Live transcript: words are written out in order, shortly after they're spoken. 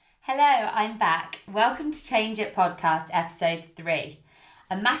Hello, I'm back. Welcome to Change It Podcast, episode 3.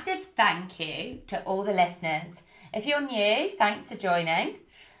 A massive thank you to all the listeners. If you're new, thanks for joining.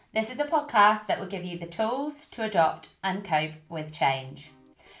 This is a podcast that will give you the tools to adopt and cope with change.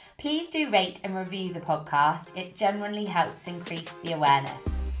 Please do rate and review the podcast. It genuinely helps increase the awareness.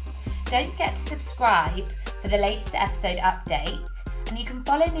 Don't forget to subscribe for the latest episode updates, and you can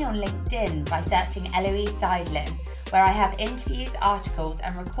follow me on LinkedIn by searching Eloise Seidlin, where I have interviews, articles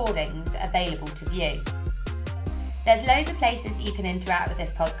and recordings available to view. There's loads of places you can interact with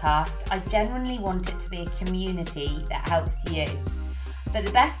this podcast. I genuinely want it to be a community that helps you. But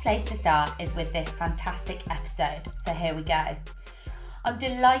the best place to start is with this fantastic episode. So here we go. I'm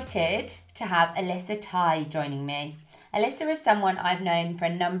delighted to have Alyssa Tai joining me. Alyssa is someone I've known for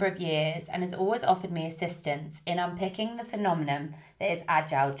a number of years and has always offered me assistance in unpicking the phenomenon that is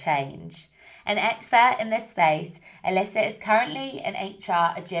agile change. An expert in this space, Alyssa is currently an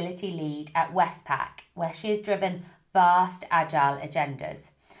HR agility lead at Westpac, where she has driven vast agile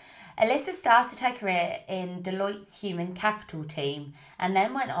agendas. Alyssa started her career in Deloitte's human capital team and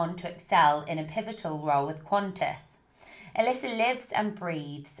then went on to excel in a pivotal role with Qantas. Alyssa lives and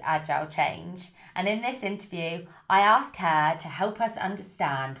breathes agile change, and in this interview, I ask her to help us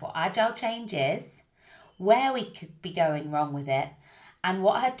understand what agile change is, where we could be going wrong with it, and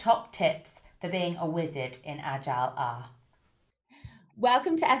what her top tips for being a wizard in agile are.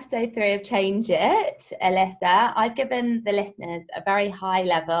 Welcome to episode 3 of Change It, Alyssa. I've given the listeners a very high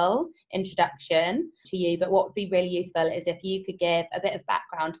level introduction to you, but what would be really useful is if you could give a bit of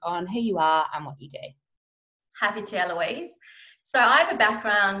background on who you are and what you do. Happy to, Eloise. So I have a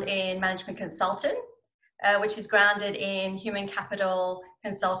background in management consultant, which is grounded in human capital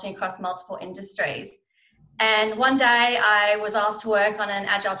consulting across multiple industries. And one day I was asked to work on an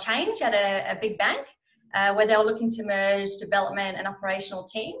agile change at a big bank where they were looking to merge development and operational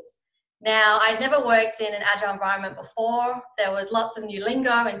teams. Now, I'd never worked in an agile environment before. There was lots of new lingo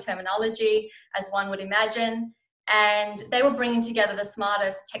and terminology, as one would imagine. And they were bringing together the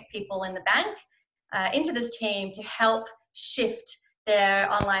smartest tech people in the bank into this team to help shift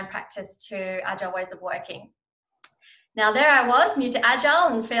their online practice to agile ways of working. Now, there I was, new to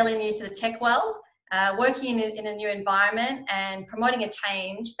agile and fairly new to the tech world. Working in a new environment and promoting a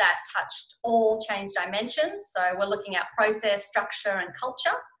change that touched all change dimensions. So we're looking at process, structure and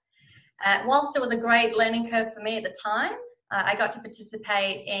culture. Whilst it was a great learning curve for me at the time, I got to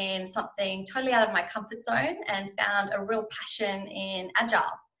participate in something totally out of my comfort zone and found a real passion in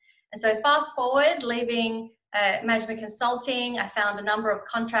agile. And so fast forward, leaving management consulting, I found a number of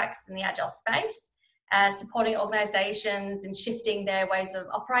contracts in the agile space. Supporting organisations in shifting their ways of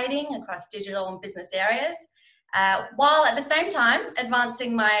operating across digital and business areas, while at the same time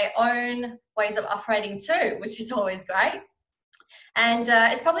advancing my own ways of operating too, which is always great. And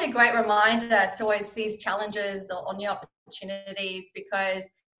it's probably a great reminder to always seize challenges or new opportunities, because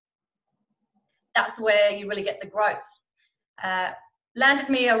that's where you really get the growth. Landed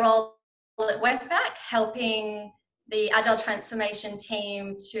me a role at Westpac, helping the Agile Transformation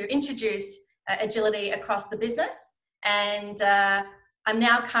team to introduce agility across the business, and I'm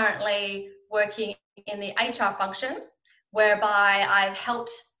now currently working in the HR function, whereby I've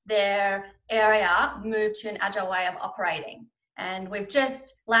helped their area move to an agile way of operating, and we've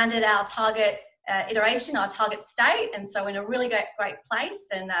just landed our target iteration, our target state, and so in a really great place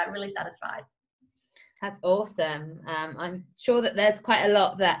and really satisfied. That's awesome. I'm sure that there's quite a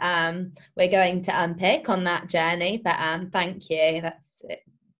lot that we're going to unpick on that journey, but thank you. That's it.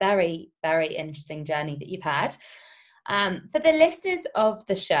 Very, very interesting journey that you've had. For the listeners of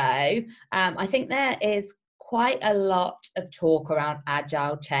the show, I think there is quite a lot of talk around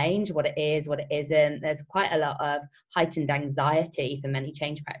agile change, what it is, what it isn't. There's quite a lot of heightened anxiety for many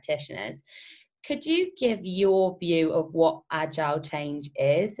change practitioners. Could you give your view of what agile change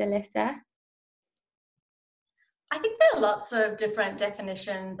is, Alyssa? I think there are lots of different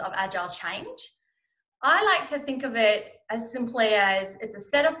definitions of agile change. I like to think of it as simply as it's a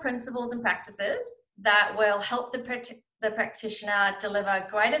set of principles and practices that will help the practitioner deliver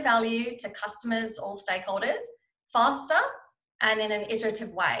greater value to customers or stakeholders faster and in an iterative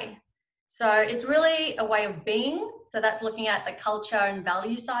way. So it's really a way of being. So that's looking at the culture and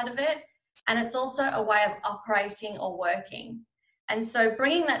value side of it. And it's also a way of operating or working. And so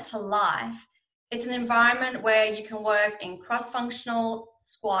bringing that to life, it's an environment where you can work in cross-functional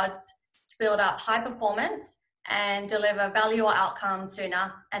squads to build up high performance and deliver value or outcomes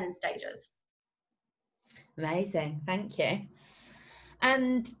sooner and in stages. Amazing, thank you.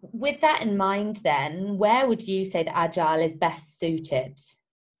 And with that in mind then, where would you say that Agile is best suited?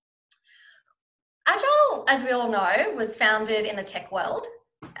 Agile, as we all know, was founded in the tech world,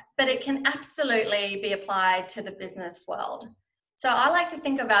 but it can absolutely be applied to the business world. So I like to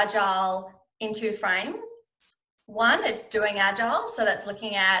think of Agile in two frames. One, it's doing Agile. So that's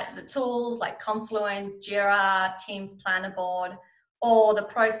looking at the tools like Confluence, Jira, Teams Planner Board, or the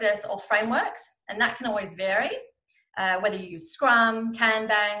process or frameworks. And that can always vary, whether you use Scrum,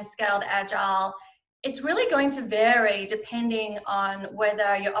 Kanban, Scaled Agile. It's really going to vary depending on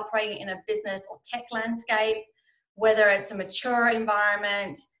whether you're operating in a business or tech landscape, whether it's a mature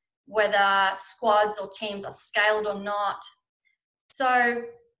environment, whether squads or teams are scaled or not. So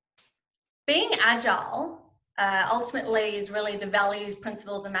being Agile ultimately is really the values,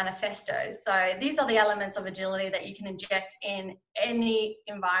 principles, and manifestos. So these are the elements of agility that you can inject in any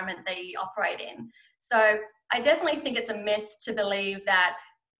environment that you operate in. So I definitely think it's a myth to believe that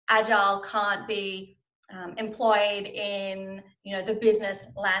Agile can't be employed in, the business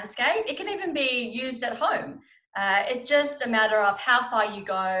landscape. It can even be used at home. It's just a matter of how far you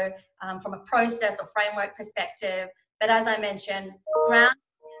go from a process or framework perspective. But as I mentioned, ground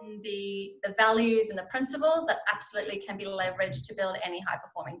in the values and the principles that absolutely can be leveraged to build any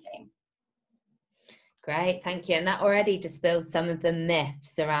high-performing team. Great, thank you. And that already dispels some of the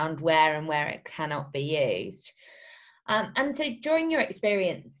myths around where it cannot be used. And so during your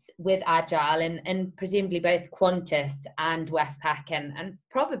experience with Agile and presumably both Qantas and Westpac and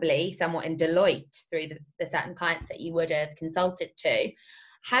probably somewhat in Deloitte through the certain clients that you would have consulted to,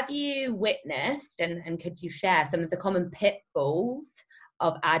 have you witnessed and could you share some of the common pitfalls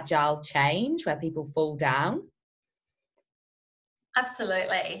of Agile change where people fall down?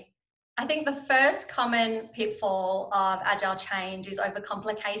 Absolutely. I think the first common pitfall of Agile change is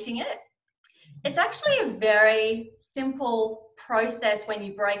overcomplicating it. It's actually a very simple process when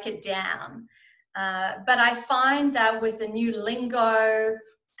you break it down. But I find that with the new lingo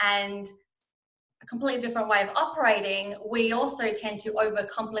and a completely different way of operating, we also tend to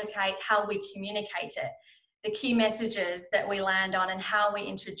overcomplicate how we communicate it, the key messages that we land on and how we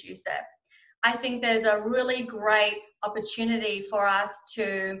introduce it. I think there's a really great opportunity for us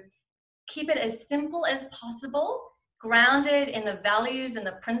to keep it as simple as possible, grounded in the values and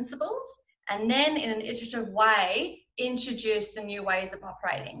the principles, and then in an iterative way, introduce the new ways of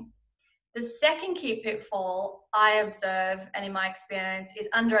operating. The second key pitfall I observe, and in my experience, is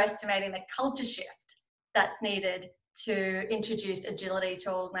underestimating the culture shift that's needed to introduce agility to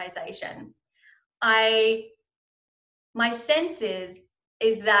an organization. My sense is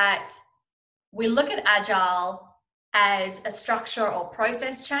that we look at Agile as a structure or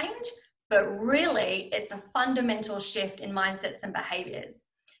process change, but really it's a fundamental shift in mindsets and behaviors.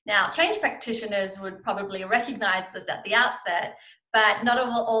 Now, change practitioners would probably recognize this at the outset, but not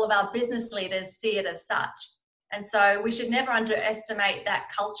all of our business leaders see it as such. And so we should never underestimate that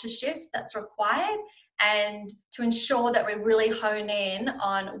culture shift that's required, and to ensure that we really hone in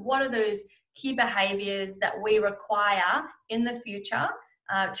on what are those key behaviors that we require in the future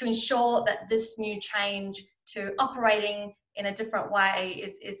to ensure that this new change to operating in a different way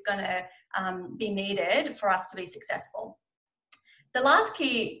is going to be needed for us to be successful. The last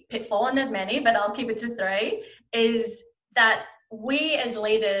key pitfall, and there's many, but I'll keep it to 3, is that we as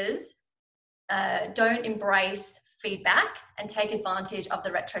leaders don't embrace feedback and take advantage of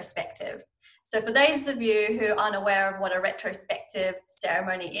the retrospective. So for those of you who aren't aware of what a retrospective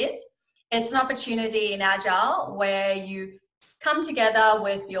ceremony is, it's an opportunity in Agile where you come together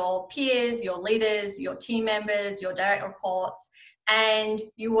with your peers, your leaders, your team members, your direct reports, and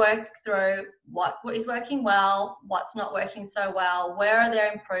you work through what is working well, what's not working so well, where are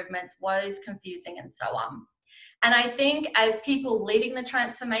there improvements, what is confusing, and so on. And I think as people leading the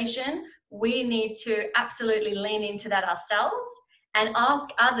transformation, we need to absolutely lean into that ourselves and ask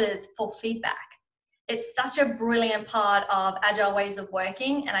others for feedback. It's such a brilliant part of Agile ways of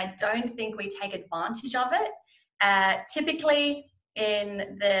working, and I don't think we take advantage of it. Typically,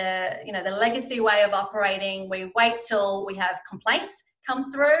 in the legacy way of operating, we wait till we have complaints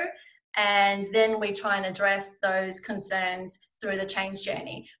come through, and then we try and address those concerns through the change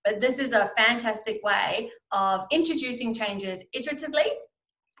journey. But this is a fantastic way of introducing changes iteratively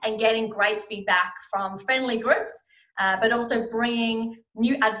and getting great feedback from friendly groups, but also bringing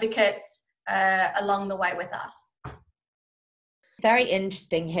new advocates along the way with us. Very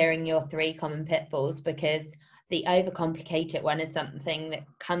interesting hearing your 3 common pitfalls, because the overcomplicated one is something that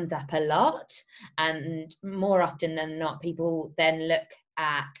comes up a lot, and more often than not, people then look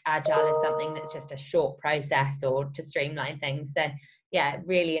at Agile as something that's just a short process or to streamline things. So yeah,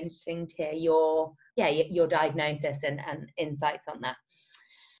 really interesting to hear your diagnosis and insights on that.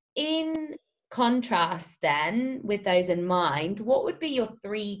 In contrast then, with those in mind, what would be your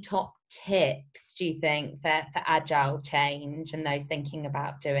 3 top tips do you think for agile change and those thinking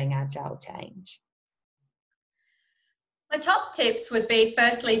about doing agile change? My top tips would be,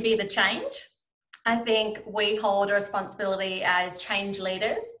 firstly, be the change. I think we hold a responsibility as change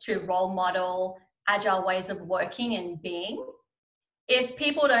leaders to role model agile ways of working and being. If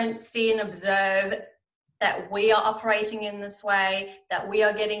people don't see and observe that we are operating in this way, that we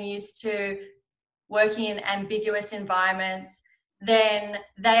are getting used to working in ambiguous environments, then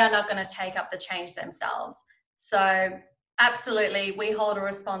they are not going to take up the change themselves. So absolutely, we hold a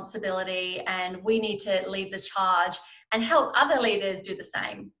responsibility and we need to lead the charge and help other leaders do the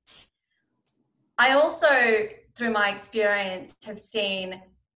same. I also, through my experience, have seen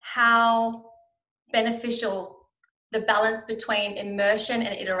how beneficial the balance between immersion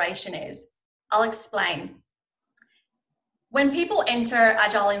and iteration is. I'll explain. When people enter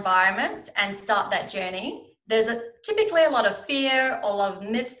agile environments and start that journey, there's typically a lot of fear or a lot of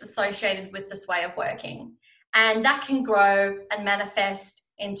myths associated with this way of working. And that can grow and manifest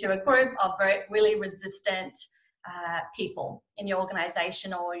into a group of really resistant people in your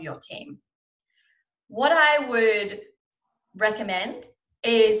organization or your team. What I would recommend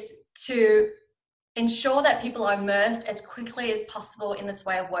is to ensure that people are immersed as quickly as possible in this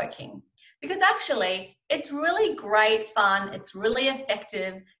way of working. Because actually, it's really great fun, it's really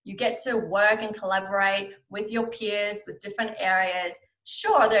effective. You get to work and collaborate with your peers with different areas.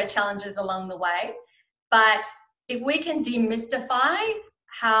 Sure, there are challenges along the way, but if we can demystify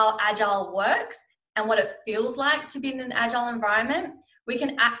how agile works and what it feels like to be in an agile environment, we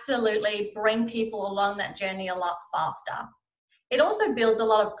can absolutely bring people along that journey a lot faster. It also builds a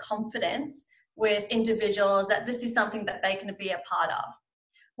lot of confidence with individuals that this is something that they can be a part of.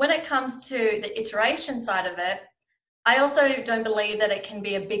 When it comes to the iteration side of it, I also don't believe that it can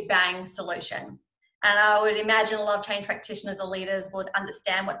be a big bang solution. And I would imagine a lot of change practitioners or leaders would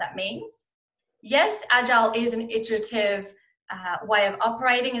understand what that means. Yes, agile is an iterative way of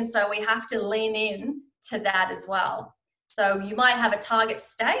operating, and so we have to lean in to that as well. So you might have a target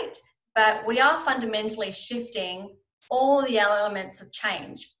state, but we are fundamentally shifting all the elements of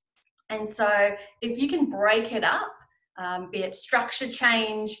change. And so if you can break it up, be it structure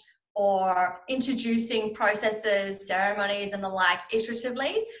change or introducing processes, ceremonies and the like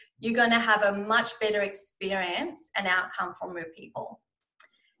iteratively, you're going to have a much better experience and outcome from your people.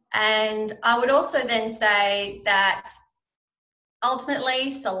 And I would also then say that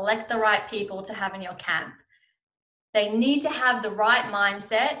ultimately select the right people to have in your camp. They need to have the right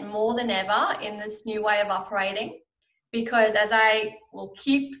mindset more than ever in this new way of operating, because as I will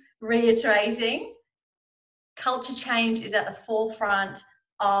keep reiterating, culture change is at the forefront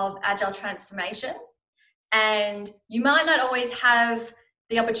of agile transformation. And you might not always have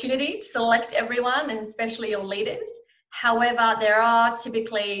the opportunity to select everyone, and especially your leaders. However, there are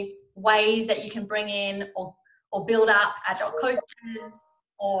typically ways that you can bring in or build up agile coaches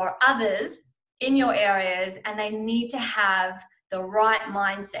or others in your areas, and they need to have the right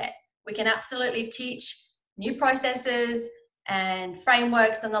mindset. We can absolutely teach new processes and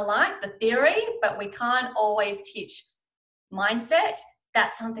frameworks and the like, the theory, but we can't always teach mindset.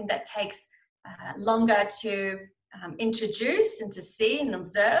 That's something that takes longer to introduce and to see and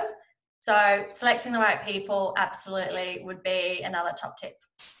observe. So selecting the right people absolutely would be another top tip.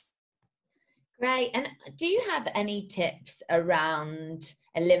 Great. And do you have any tips around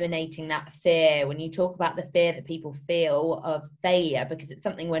eliminating that fear when you talk about the fear that people feel of failure, because it's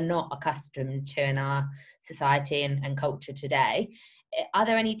something we're not accustomed to in our society and culture today? Are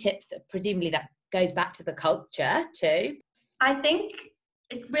there any tips? Presumably that goes back to the culture too. I think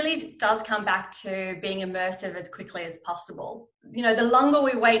it really does come back to being immersive as quickly as possible. You know, the longer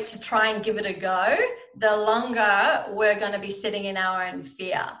we wait to try and give it a go, the longer we're going to be sitting in our own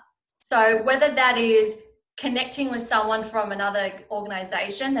fear. So whether that is connecting with someone from another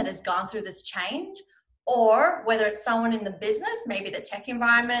organization that has gone through this change, or whether it's someone in the business, maybe the tech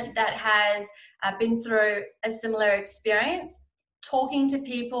environment that has been through a similar experience, talking to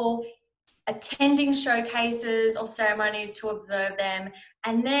people, attending showcases or ceremonies to observe them,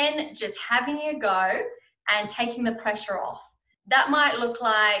 and then just having a go and taking the pressure off. That might look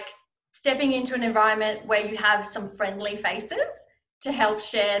like stepping into an environment where you have some friendly faces to help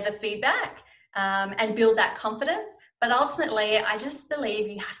share the feedback and build that confidence. But ultimately, I just believe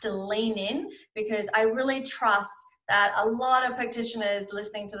you have to lean in, because I really trust that a lot of practitioners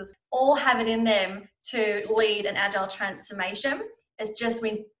listening to this all have it in them to lead an agile transformation. It's just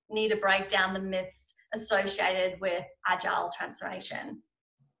we need to break down the myths associated with agile transformation.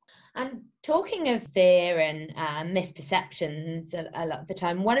 And talking of fear and misperceptions a lot of the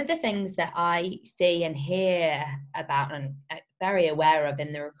time, one of the things that I see and hear about, and very aware of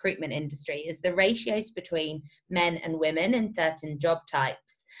in the recruitment industry is the ratios between men and women in certain job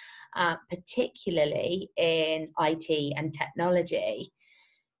types, particularly in IT and technology.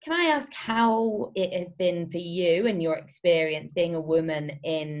 Can I ask how it has been for you and your experience being a woman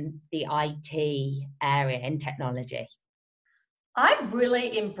in the IT area in technology? I've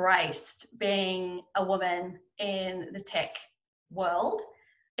really embraced being a woman in the tech world.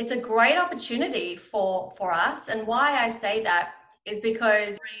 It's a great opportunity for us. And why I say that is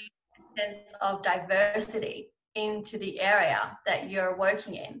because there is a sense of diversity into the area that you're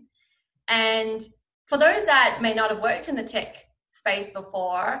working in. And for those that may not have worked in the tech space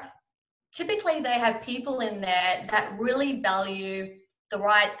before, typically they have people in there that really value the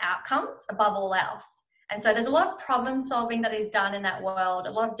right outcomes above all else. And so there's a lot of problem solving that is done in that world,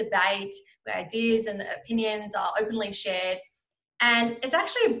 a lot of debate where ideas and opinions are openly shared. And it's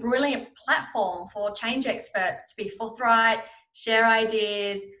actually a brilliant platform for change experts to be forthright, share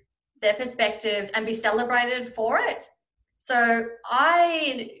ideas, their perspectives, and be celebrated for it. So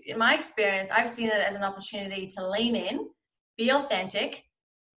in my experience, I've seen it as an opportunity to lean in, be authentic,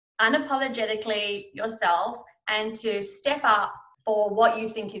 unapologetically yourself, and to step up for what you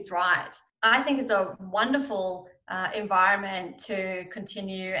think is right. I think it's a wonderful environment to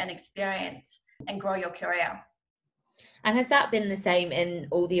continue and experience and grow your career. And has that been the same in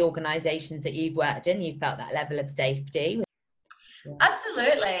all the organisations that you've worked in? You've felt that level of safety? Yeah.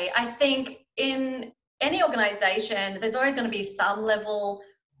 Absolutely. I think in any organisation, there's always going to be some level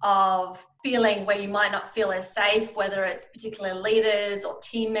of feeling where you might not feel as safe, whether it's particular leaders or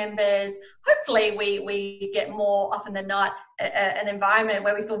team members. Hopefully we get more often than not an environment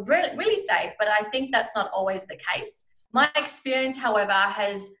where we feel really, really safe, but I think that's not always the case. My experience, however,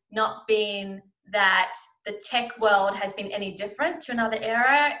 has not been that the tech world has been any different to another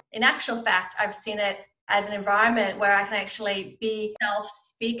era. In actual fact, I've seen it as an environment where I can actually be self,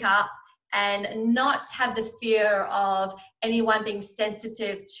 speak up, and not have the fear of anyone being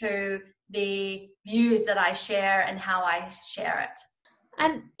sensitive to the views that I share and how I share it.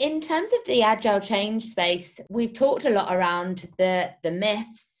 And in terms of the agile change space, we've talked a lot around the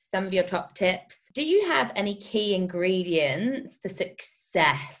myths, some of your top tips. Do you have any key ingredients for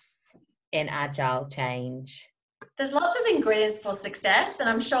success in agile change? There's lots of ingredients for success, and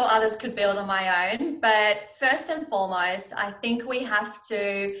I'm sure others could build on my own. But first and foremost, I think we have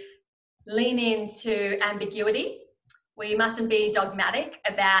to lean into ambiguity. We mustn't be dogmatic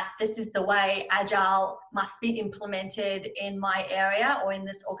about this is the way agile must be implemented in my area or in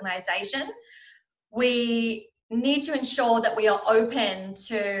this organization. We need to ensure that we are open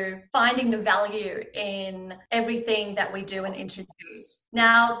to finding the value in everything that we do and introduce.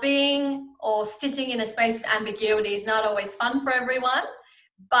 Now, being or sitting in a space of ambiguity is not always fun for everyone,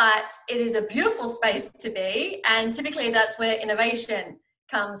 but it is a beautiful space to be, and typically that's where innovation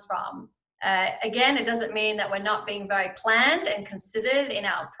comes from. Again, it doesn't mean that we're not being very planned and considered in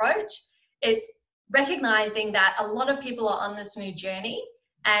our approach. It's recognizing that a lot of people are on this new journey,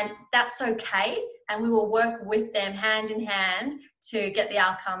 and that's okay. And we will work with them hand in hand to get the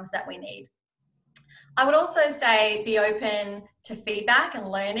outcomes that we need. I would also say be open to feedback and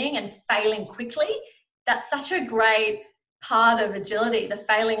learning and failing quickly. That's such a great part of agility, the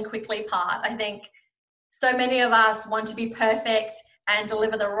failing quickly part. I think so many of us want to be perfect and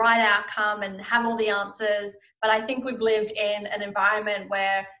deliver the right outcome and have all the answers. But I think we've lived in an environment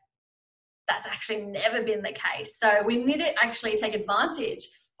where that's actually never been the case. So we need to actually take advantage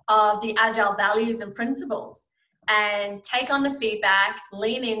of the agile values and principles and take on the feedback,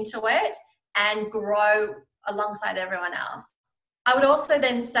 lean into it, and grow alongside everyone else. I would also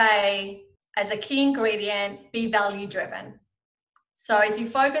then say, as a key ingredient, be value driven. So if you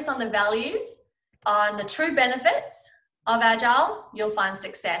focus on the values, on the true benefits of agile, you'll find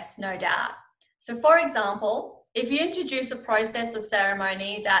success, no doubt. So for example, if you introduce a process or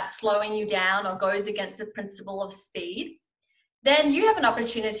ceremony that's slowing you down or goes against the principle of speed, then you have an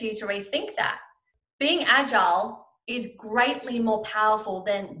opportunity to rethink that. Being agile is greatly more powerful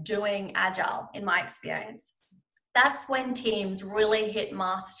than doing agile, in my experience. That's when teams really hit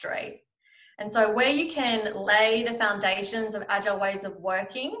mastery. And so where you can lay the foundations of agile ways of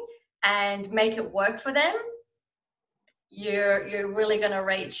working and make it work for them, you're really going to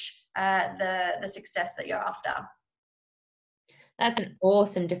reach the success that you're after. That's an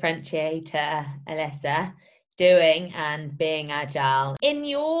awesome differentiator, Alyssa, doing and being agile. In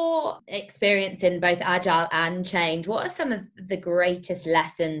your experience in both agile and change, what are some of the greatest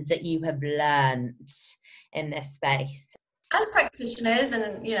lessons that you have learned in this space? As practitioners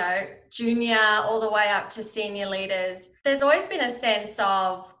and, junior all the way up to senior leaders, there's always been a sense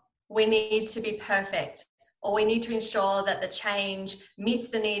of we need to be perfect. or we need to ensure that the change meets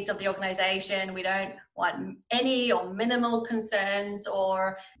the needs of the organization. We don't want any or minimal concerns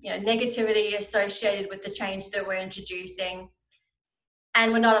or negativity associated with the change that we're introducing.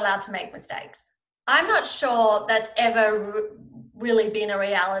 And we're not allowed to make mistakes. I'm not sure that's ever really been a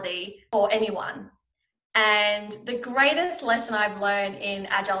reality for anyone. And the greatest lesson I've learned in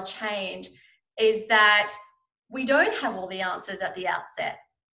Agile Change is that we don't have all the answers at the outset.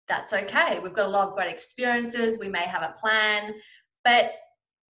 That's okay. We've got a lot of great experiences. We may have a plan, but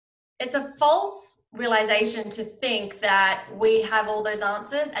it's a false realization to think that we have all those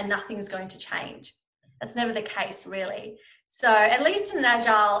answers and nothing's going to change. That's never the case, really. So at least in an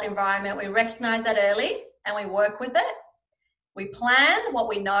Agile environment, we recognize that early and we work with it. We plan what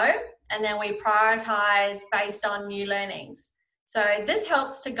we know, and then we prioritize based on new learnings. So this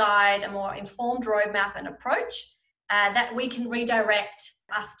helps to guide a more informed roadmap and approach that we can redirect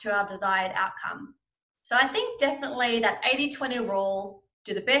us to our desired outcome. So I think definitely that 80-20 rule,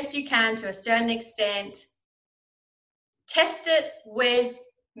 do the best you can to a certain extent, test it with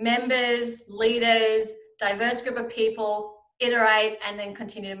members, leaders, diverse group of people, iterate, and then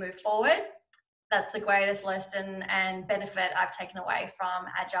continue to move forward. That's the greatest lesson and benefit I've taken away from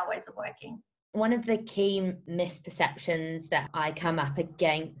Agile ways of working. One of the key misperceptions that I come up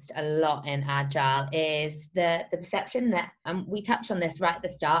against a lot in Agile is the perception that, we touched on this right at the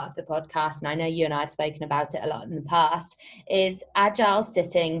start of the podcast, and I know you and I have spoken about it a lot in the past, is Agile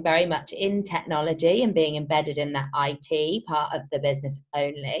sitting very much in technology and being embedded in that IT part of the business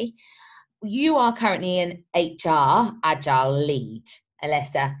only. You are currently an HR Agile lead,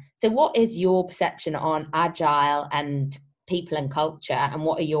 Alyssa. So what is your perception on Agile and people and culture, and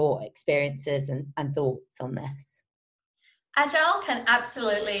what are your experiences and thoughts on this? Agile can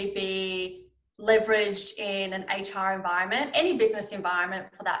absolutely be leveraged in an HR environment, any business environment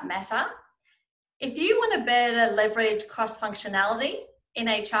for that matter. If you want to better leverage cross-functionality in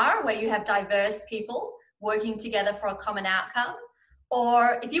HR, where you have diverse people working together for a common outcome,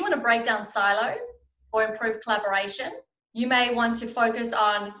 or if you want to break down silos or improve collaboration, you may want to focus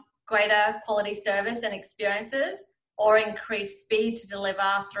on greater quality service and experiences, or increase speed to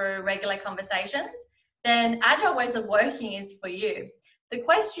deliver through regular conversations, then Agile ways of working is for you. The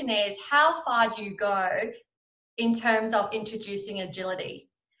question is, how far do you go in terms of introducing agility?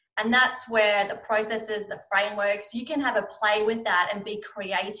 And that's where the processes, the frameworks, you can have a play with that and be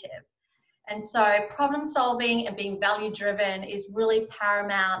creative. And so problem solving and being value driven is really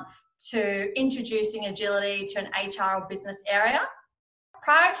paramount to introducing agility to an HR or business area.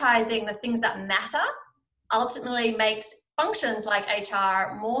 Prioritizing the things that matter ultimately makes functions like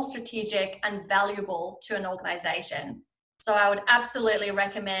HR more strategic and valuable to an organization. So I would absolutely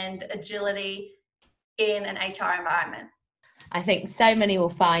recommend agility in an HR environment. I think so many will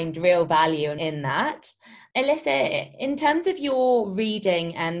find real value in that. Alyssa, in terms of your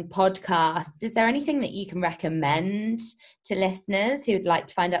reading and podcasts, is there anything that you can recommend to listeners who'd like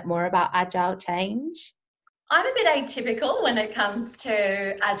to find out more about Agile Change? I'm a bit atypical when it comes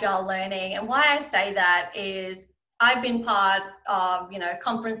to Agile learning. And why I say that is I've been part of,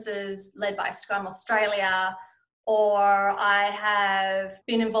 conferences led by Scrum Australia, or I have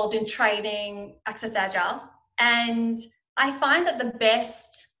been involved in training Access Agile. And I find that the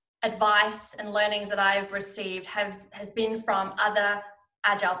best advice and learnings that I've received has been from other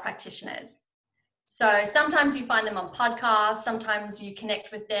Agile practitioners. So sometimes you find them on podcasts, sometimes you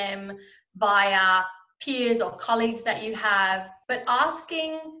connect with them via peers or colleagues that you have, but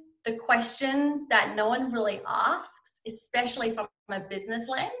asking the questions that no one really asks, especially from a business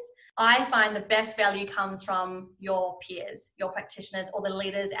lens, I find the best value comes from your peers, your practitioners, or the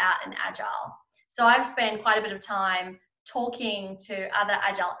leaders out in Agile. So I've spent quite a bit of time talking to other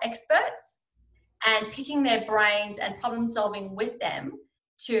Agile experts and picking their brains and problem solving with them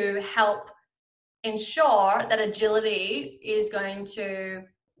to help ensure that agility is going to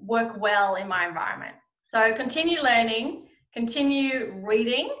work well in my environment. So continue learning, continue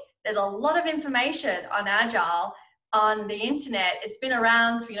reading. There's a lot of information on Agile on the internet. It's been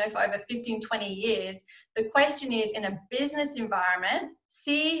around for over 15, 20 years. The question is, in a business environment,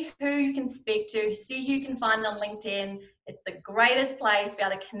 see who you can speak to, see who you can find on LinkedIn. It's the greatest place to be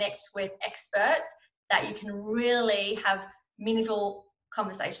able to connect with experts that you can really have meaningful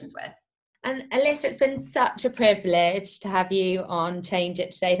conversations with. And Alyssa, it's been such a privilege to have you on Change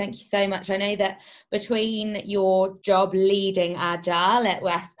It today. Thank you so much. I know that between your job leading Agile at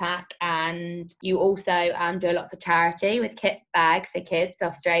Westpac and you also do a lot for charity with Kit Bag for Kids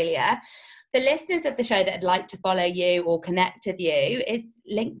Australia, for listeners of the show that would like to follow you or connect with you, is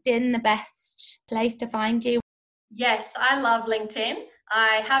LinkedIn the best place to find you? Yes, I love LinkedIn.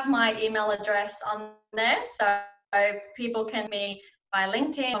 I have my email address on there, so people can meet by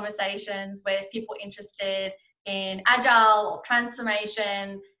LinkedIn conversations with people interested in agile or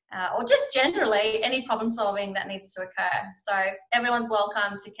transformation, or just generally any problem solving that needs to occur. So everyone's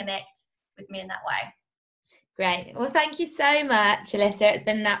welcome to connect with me in that way. Great. Well, thank you so much, Alyssa. It's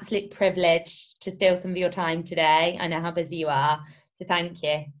been an absolute privilege to steal some of your time today. I know how busy you are, so thank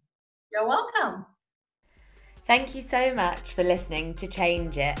you. You're welcome. Thank you so much for listening to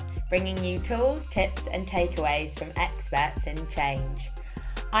Change It, bringing you tools, tips and takeaways from experts in change.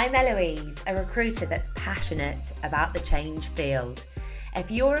 I'm Eloise, a recruiter that's passionate about the change field.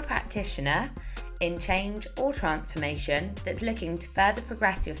 If you're a practitioner in change or transformation that's looking to further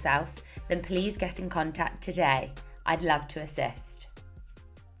progress yourself, then please get in contact today. I'd love to assist.